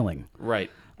go on killing. Right.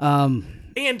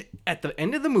 And at the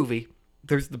end of the movie,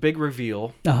 there's the big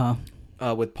reveal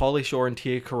with Pauly Shore and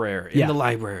Tia Carrere in the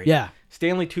library. Yeah.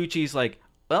 Stanley Tucci's like,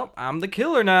 well, I'm the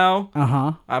killer now.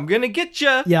 I'm going to get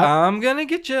you. Yep. I'm going to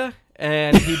get you.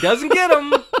 And he doesn't get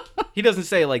him. He doesn't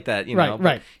say it like that, you know.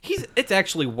 Right. It's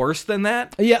actually worse than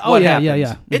that. Yeah. Oh, What yeah, happens. yeah,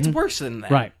 yeah. It's worse than that.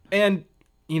 Right. And,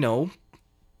 you know,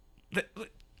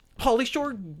 Pauly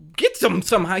Shore gets him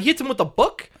somehow. He hits him with a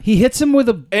book. He hits him with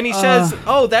a... And he says,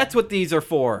 oh, that's what these are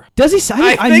for. Does he say?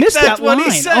 I think missed that's that what line.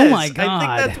 he says. Oh, my God.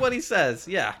 I think that's what he says,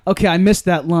 yeah. Okay, I missed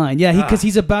that line. Yeah, because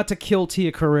he's about to kill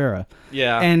Tia Carrere.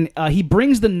 Yeah. And he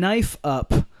brings the knife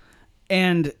up,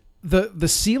 and the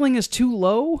ceiling is too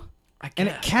low, and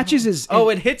it catches his...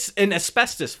 it hits and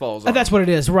asbestos falls on That's what it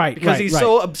is, right. because he's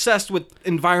so obsessed with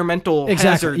environmental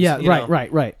hazards. Yeah, you know.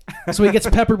 right. So he gets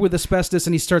peppered with asbestos,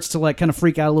 and he starts to, like, kind of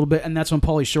freak out a little bit, and that's when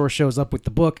Pauly Shore shows up with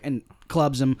the book and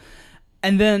clubs him.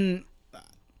 And then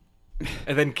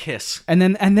kiss. And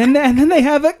then they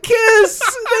have a kiss.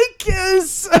 They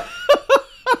kiss.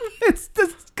 It's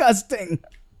disgusting.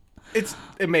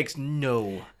 It makes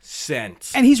no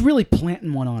sense. And he's really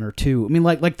planting one on her too. I mean,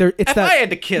 like there. It's If that, I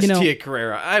had to kiss you know, Tia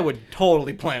Carrere, I would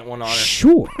totally plant one on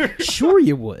her. Sure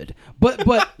you would. But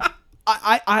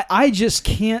I just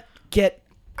can't get.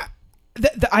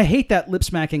 I hate that lip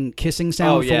smacking kissing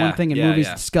sound for one thing in movies.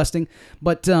 Yeah. It's disgusting.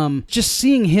 But just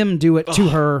seeing him do it to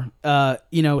her,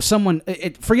 someone.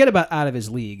 Forget about out of his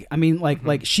league. I mean,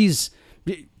 like she's,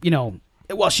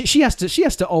 well, she has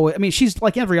to always. I mean, she's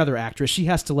like every other actress. She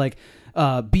has to like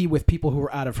be with people who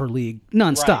are out of her league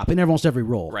nonstop in almost every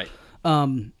role. Right.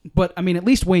 But I mean, at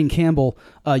least Wayne Campbell,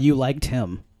 you liked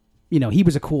him. You know, he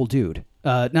was a cool dude.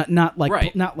 Not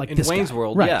like in this Wayne's guy.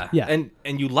 World. Right. Yeah.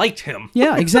 And you liked him.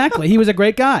 Yeah, exactly. He was a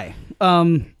great guy.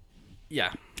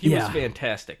 Yeah. He was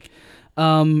fantastic.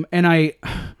 And I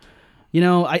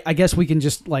guess we can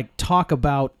just like talk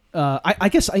about. I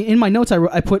guess in my notes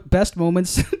I put best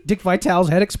moments. Dick Vitale's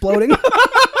head exploding.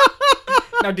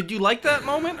 Now, did you like that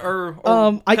moment, or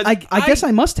I guess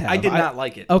I must have. I did not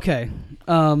like it. Okay.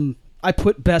 I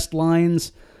put best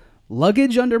lines.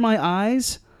 Luggage under my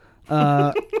eyes.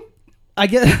 I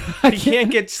he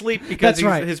can't get sleep because That's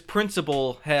right. his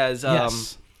principal has.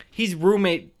 Yes. He's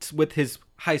roommates with his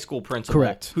high school principal,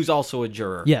 Correct. who's also a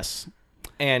juror. Yes.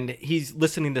 And he's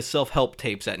listening to self-help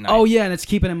tapes at night. Oh yeah, and it's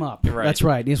keeping him up. Right. That's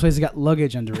right. He's got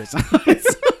luggage under his eyes.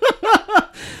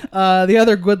 The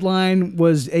other good line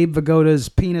was Abe Vigoda's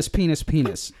penis, penis,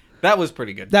 penis. That was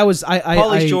pretty good. That was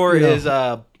Pauly Shore is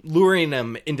luring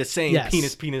him into saying Yes.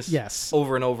 penis, penis Yes.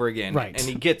 over and over again. Right. And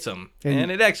he gets him. And-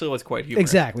 And it actually was quite humorous.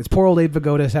 exactly. It's poor old Abe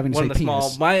Vigoda having to One say of the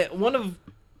penis. one of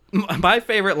my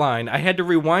favorite line, I had to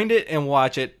rewind it and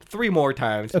watch it 3 more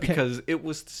times because it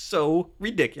was so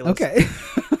ridiculous. Okay.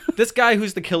 This guy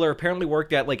who's the killer apparently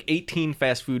worked at like 18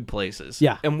 fast food places.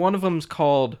 Yeah. And one of them's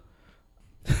called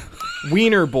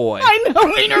Wiener Boy. I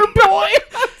know, Wiener Boy.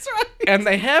 That's right. And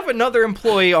they have another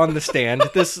employee on the stand,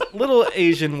 this little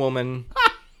Asian woman.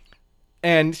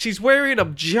 And she's wearing a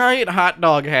giant hot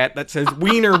dog hat that says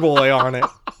Wiener Boy on it.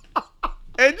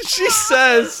 And she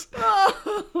says,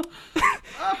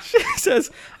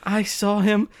 I saw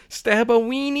him stab a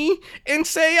weenie and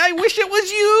say, I wish it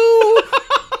was you.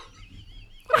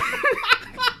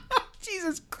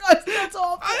 Jesus Christ, that's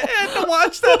awful. I had to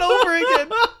watch that over again.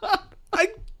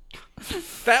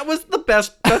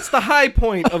 That's the high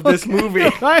point of this movie.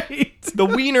 Right. The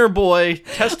Wiener Boy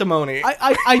testimony.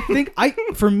 I think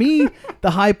for me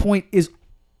the high point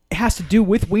has to do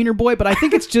with Wiener Boy, but I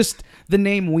think it's just the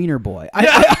name Wiener Boy.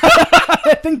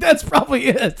 I think that's probably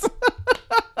it.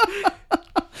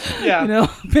 Yeah. You know,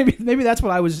 maybe that's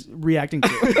what I was reacting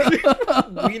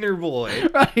to. Wiener Boy.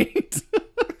 Right.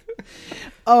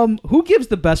 Who gives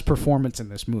the best performance in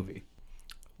this movie?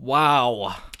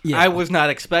 Wow. Yeah. I was not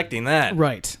expecting that.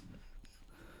 Right.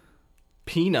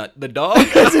 Peanut the dog?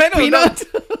 I don't Peanut?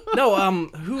 know.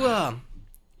 No,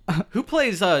 who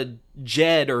plays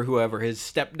Jed or whoever, his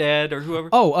stepdad or whoever?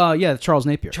 Oh, yeah, Charles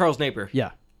Napier. Charles Napier.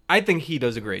 Yeah. I think he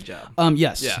does a great job.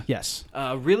 Yes. Yeah. Yes.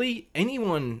 Really,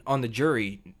 anyone on the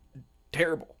jury,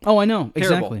 terrible. Oh, I know.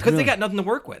 Terrible. Exactly. Because Really. they got nothing to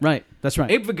work with. Right. That's right.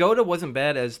 Abe Vigoda wasn't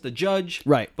bad as the judge.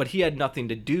 Right. But he had nothing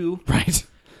to do. Right.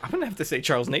 I'm going to have to say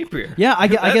Charles Napier. Yeah, I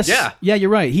guess. Yeah. Yeah,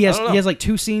 you're right. He I don't know. has like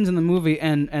 2 scenes in the movie,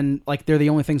 and like they're the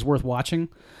only things worth watching.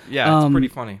 Yeah, it's pretty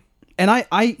funny. And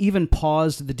I even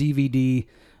paused the DVD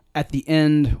at the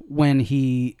end when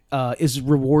he is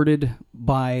rewarded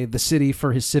by the city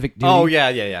for his civic duty. Oh,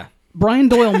 yeah. Brian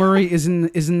Doyle Murray is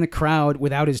in the crowd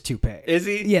without his toupee. Is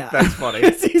he? Yeah. That's funny.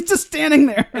 He's just standing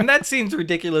there. And that scene's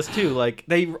ridiculous, too. Like,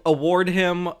 they award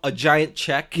him a giant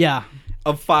check Yeah.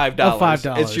 of $5. Of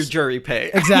 $5. It's your jury pay.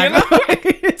 Exactly. You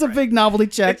know? It's a big novelty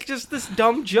check. It's just this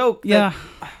dumb joke. Yeah.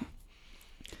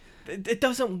 It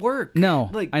doesn't work. No.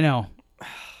 Like, I know.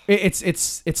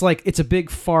 It's like it's a big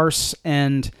farce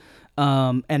and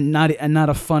not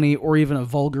a funny or even a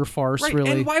vulgar farce, right.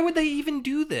 really. And why would they even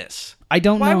do this? I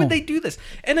don't know. Why would they do this?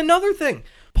 And another thing,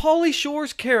 Pauly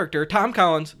Shore's character, Tom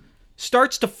Collins,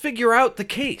 starts to figure out the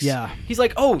case. Yeah. He's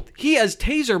like, oh, he has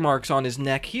taser marks on his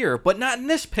neck here, but not in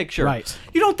this picture. Right.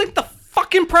 You don't think the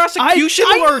fucking prosecution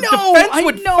I or know, defense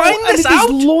would find this out?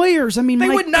 These lawyers, I mean, They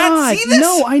my would not God. see this?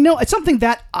 No, I know. It's something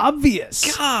that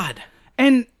obvious. God.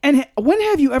 And when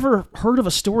have you ever heard of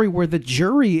a story where the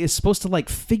jury is supposed to like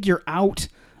figure out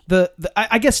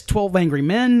I guess 12 Angry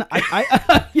Men,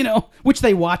 I you know, which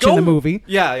they watch in the movie.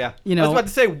 Yeah. You know, I was about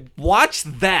to say, watch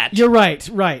that. You're right.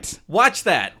 Watch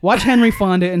that. Watch Henry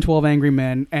Fonda in 12 Angry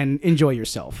Men and enjoy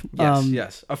yourself.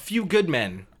 Yes. A Few Good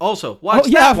Men. Also, watch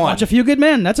that one. Watch A Few Good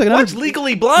Men. That's another. Watch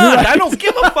Legally Blonde. Right. I don't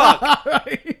give a fuck.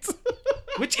 Right.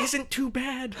 Which isn't too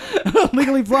bad.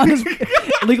 Legally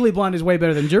Blonde is way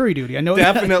better than Jury Duty. I know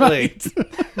Definitely. that.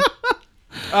 Right?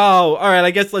 Oh, all right.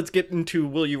 I guess let's get into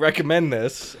will you recommend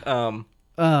this?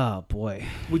 Oh, boy.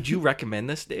 Would you recommend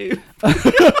this, Dave?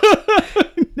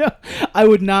 No, I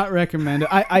would not recommend it.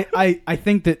 I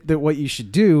think that what you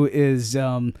should do is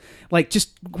like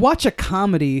just watch a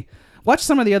comedy watch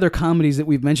some of the other comedies that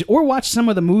we've mentioned, or watch some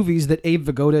of the movies that Abe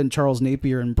Vigoda and Charles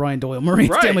Napier and Brian Doyle Murray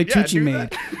and Stanley Tucci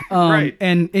made, Right.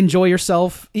 and enjoy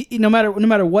yourself. No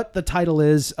matter what the title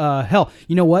is. Hell,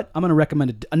 you know what? I'm going to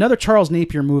recommend another Charles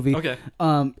Napier movie. Okay.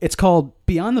 It's called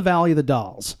Beyond the Valley of the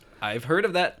Dolls I've heard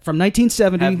of that. from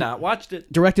 1970. Have not watched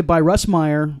it. Directed by Russ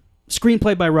Meyer,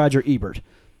 screenplay by Roger Ebert.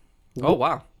 Oh,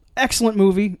 wow. Excellent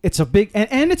movie. It's a big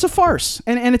and it's a farce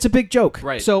and it's a big joke.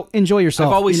 Right. So enjoy yourself.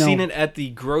 I've always seen it at the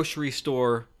grocery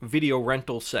store video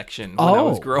rental section when I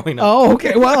was growing up. Oh,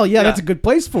 okay. Well, yeah, that's a good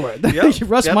place for it. Yep.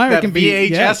 Russ Yep, Meyer that can be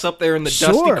VHS up there in the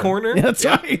dusty corner. Yeah, that's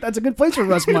right. That's a good place for a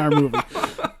Russ Meyer movie.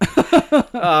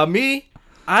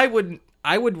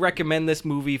 I would recommend this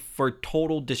movie for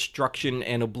total destruction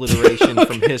and obliteration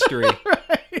from history.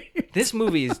 This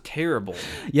movie is terrible.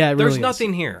 Yeah, it There's really is.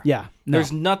 nothing here. Yeah, no.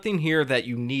 There's nothing here that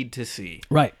you need to see.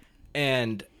 Right.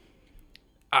 And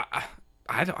I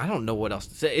don't know what else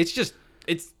to say.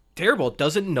 It's terrible. It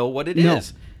doesn't know what it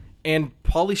is. And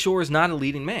Pauly Shore is not a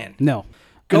leading man. No.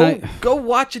 Go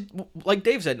watch it. Like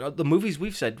Dave said, the movies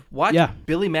we've said, watch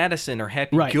Billy Madison or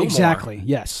Happy Gilmore. Exactly.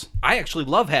 Yes. I actually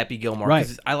love Happy Gilmore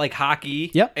because I like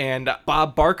hockey. Yep. And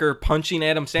Bob Barker punching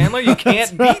Adam Sandler. You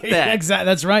can't beat that. Exactly.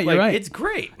 That's right. You're right. It's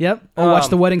great. Yep. Or watch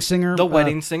The Wedding Singer. The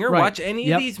Wedding Singer. Right. Watch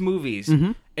any of these movies.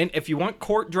 Mm-hmm. And if you want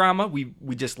court drama, we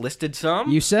just listed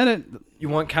some. You said it. You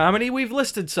want comedy, we've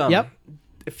listed some. Yep.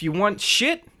 If you want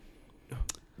shit,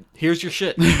 here's your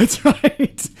shit. That's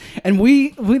right. And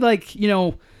we like,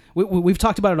 we've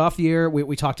talked about it off the air.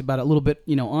 We talked about it a little bit,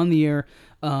 on the air,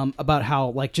 about how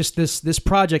like just this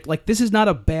project, like this is not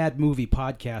a bad movie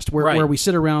podcast where we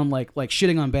sit around like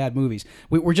shitting on bad movies.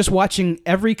 We're just watching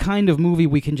every kind of movie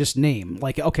we can just name,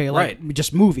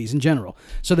 just movies in general.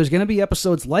 So there's going to be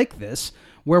episodes like this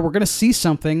where we're going to see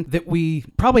something that we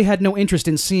probably had no interest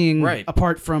in seeing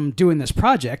apart from doing this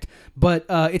project. But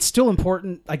it's still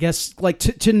important, I guess, like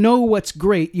to know what's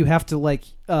great, you have to like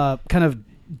kind of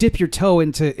dip your toe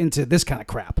into this kind of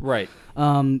crap. Right.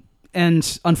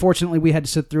 And unfortunately, we had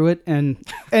to sit through it. And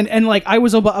like I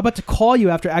was about to call you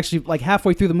after actually like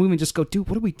halfway through the movie and just go, dude,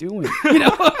 what are we doing?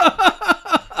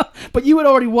 But you had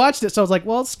already watched it, so I was like,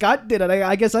 well, Scott did it.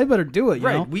 I guess I better do it. You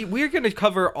know? We're going to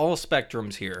cover all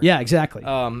spectrums here. Yeah, exactly.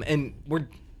 And we're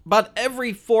about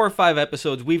every 4 or 5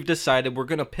 episodes, we've decided we're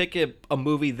going to pick a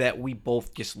movie that we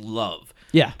both just love.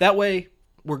 Yeah. That way,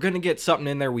 we're going to get something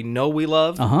in there we know we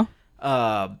love.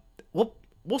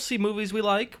 We'll see movies we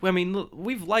like. I mean,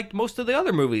 we've liked most of the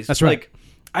other movies. That's right. Like,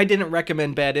 I didn't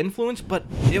recommend Bad Influence, but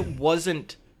it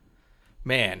wasn't.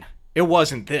 Man, it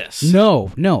wasn't this.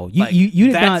 No. You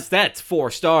did not. That's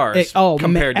 4 stars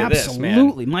compared to this, man.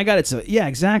 Absolutely. My God,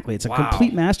 exactly. It's a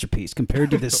complete masterpiece compared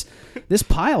to this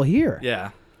pile here. Yeah.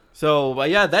 So,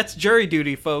 that's jury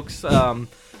duty, folks.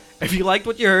 If you liked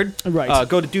what you heard,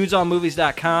 go to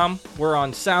dudesonmovies.com. We're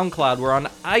on SoundCloud. We're on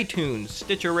iTunes,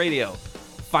 Stitcher Radio.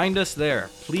 Find us there,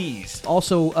 please.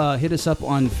 Also, hit us up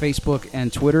on Facebook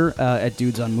and Twitter at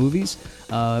Dudes on Movies.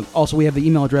 Also, we have the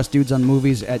email address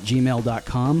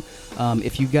dudesonmovies@gmail.com.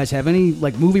 If you guys have any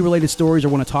like movie-related stories or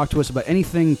want to talk to us about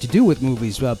anything to do with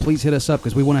movies, please hit us up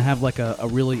because we want to have like a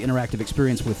really interactive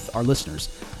experience with our listeners.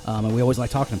 And we always like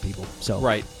talking to people. So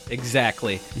Right,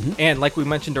 exactly. Mm-hmm. And like we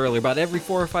mentioned earlier, about every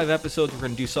 4 or 5 episodes, we're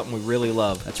going to do something we really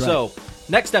love. That's right. So,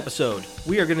 next episode,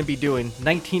 we are going to be doing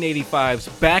 1985's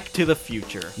Back to the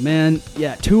Future. Man,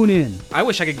 yeah, tune in. I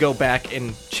wish I could go back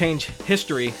and change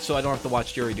history so I don't have to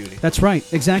watch Jury Duty. That's right,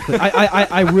 exactly.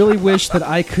 I really wish that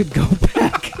I could go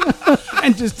back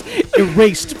and just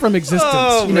erased from existence.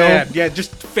 Oh, you man. know? Yeah,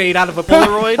 just fade out of a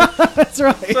Polaroid. That's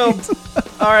right. So,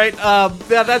 all right.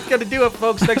 That's going to do it,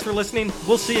 folks. Thanks for listening.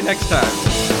 We'll see you next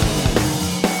time.